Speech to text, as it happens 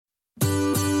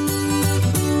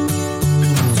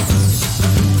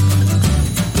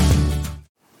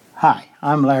Hi,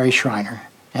 I'm Larry Schreiner,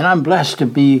 and I'm blessed to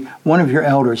be one of your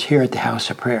elders here at the House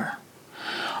of Prayer.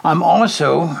 I'm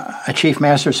also a Chief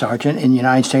Master Sergeant in the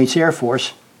United States Air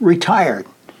Force, retired,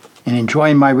 and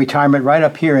enjoying my retirement right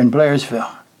up here in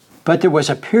Blairsville. But there was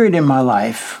a period in my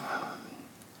life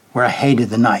where I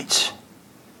hated the nights.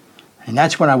 And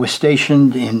that's when I was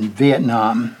stationed in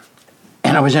Vietnam,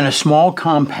 and I was in a small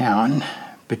compound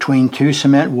between two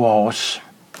cement walls,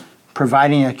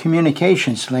 providing a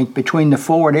communications link between the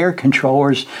forward air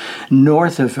controllers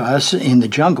north of us in the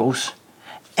jungles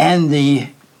and the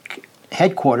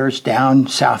headquarters down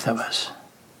south of us.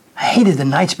 I hated the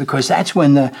nights because that's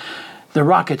when the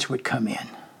rockets would come in.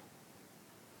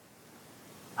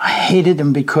 I hated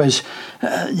them because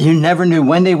you never knew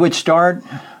when they would start,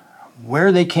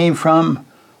 where they came from,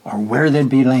 or where they'd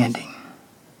be landing.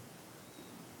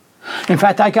 In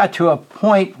fact, I got to a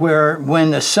point where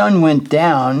when the sun went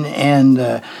down and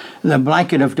the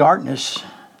blanket of darkness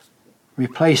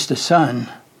replaced the sun,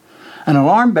 an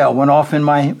alarm bell went off in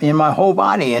my whole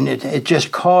body, and it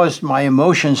just caused my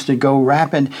emotions to go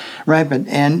rapid,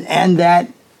 and that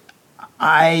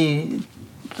I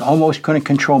almost couldn't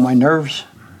control my nerves.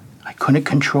 I couldn't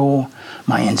control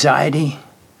my anxiety,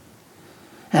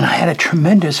 and I had a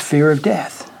tremendous fear of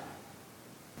death.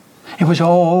 It was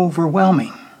all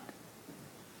overwhelming.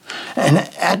 And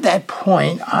at that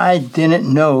point, I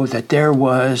didn't know that there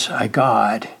was a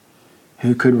God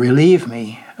who could relieve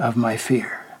me of my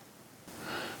fear.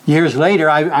 Years later,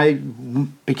 I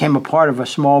became a part of a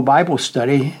small Bible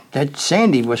study that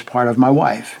Sandy was part of, my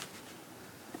wife.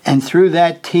 And through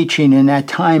that teaching and that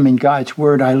time in God's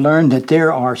Word, I learned that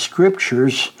there are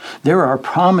scriptures, there are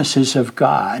promises of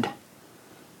God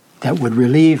that would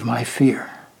relieve my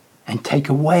fear and take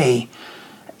away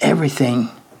everything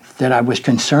that I was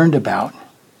concerned about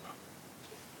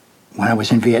when I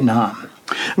was in Vietnam.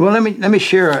 Well, let me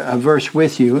share a verse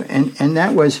with you, and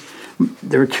that was,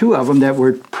 there are two of them that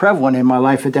were prevalent in my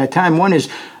life at that time. One is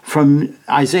from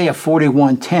Isaiah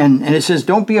 41:10, and it says,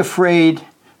 "Don't be afraid,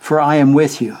 for I am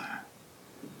with you.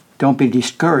 Don't be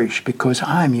discouraged, because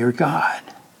I'm your God.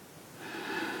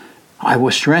 I will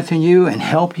strengthen you and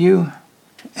help you,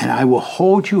 and I will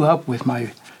hold you up with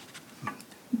my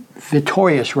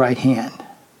victorious right hand."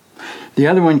 The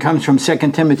other one comes from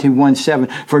 2 Timothy 1:7.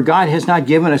 "For God has not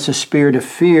given us a spirit of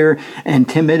fear and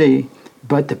timidity,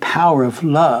 but the power of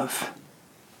love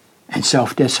and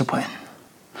self-discipline."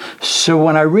 So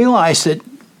when I realized that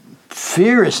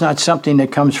fear is not something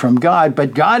that comes from God,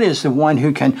 but God is the one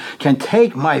who can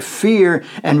take my fear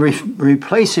and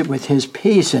replace it with His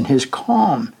peace and His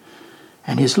calm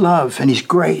and His love and His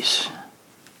grace.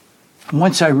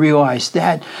 Once I realized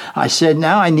that, I said,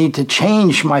 now I need to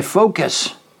change my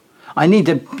focus. I need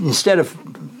to, instead of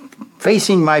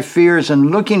facing my fears and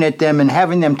looking at them and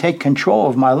having them take control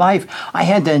of my life, I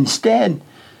had to instead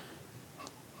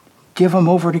give them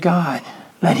over to God.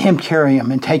 Let Him carry them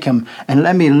and take them, and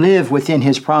let me live within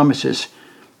His promises.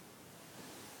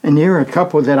 And here are a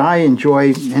couple that I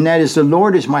enjoy, and that is, "The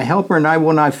Lord is my helper, and I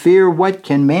will not fear. What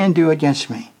can man do against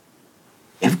me?"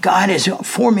 If God is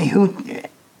for me,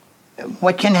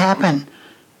 what can happen?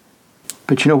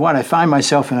 But you know what? I find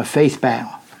myself in a faith battle.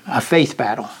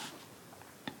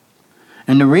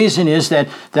 And the reason is that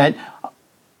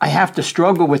I have to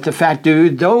struggle with the fact, do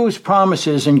those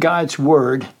promises in God's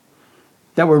Word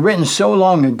that were written so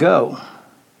long ago,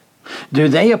 do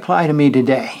they apply to me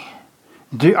today?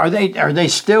 Are they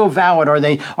still valid?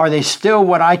 Are they still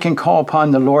what I can call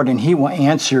upon the Lord and He will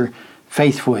answer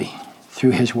faithfully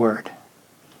through His Word?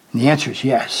 And the answer is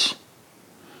yes.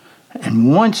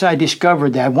 And once I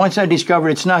discovered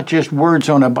it's not just words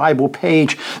on a Bible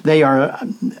page, they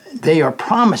are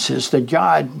promises that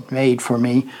God made for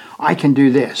me. I can do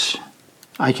this.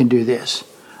 I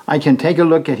can take a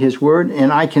look at His Word,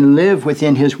 and I can live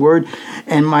within His Word.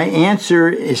 And my answer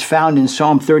is found in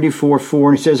Psalm 34:4.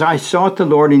 And it says, "I sought the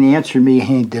Lord, and He answered me, and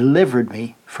He delivered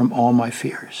me from all my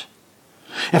fears."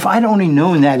 If I'd only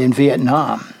known that in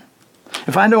Vietnam,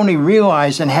 if I'd only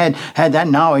realized and had that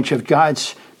knowledge of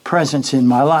God's presence in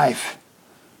my life,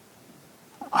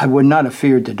 I would not have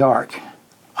feared the dark.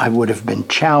 I would have been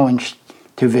challenged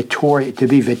to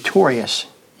be victorious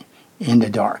in the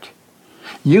dark.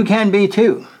 You can be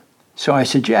too. So I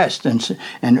suggest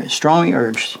and strongly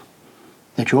urge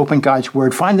that you open God's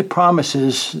Word, find the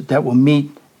promises that will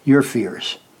meet your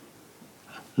fears.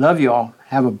 Love you all.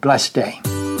 Have a blessed day.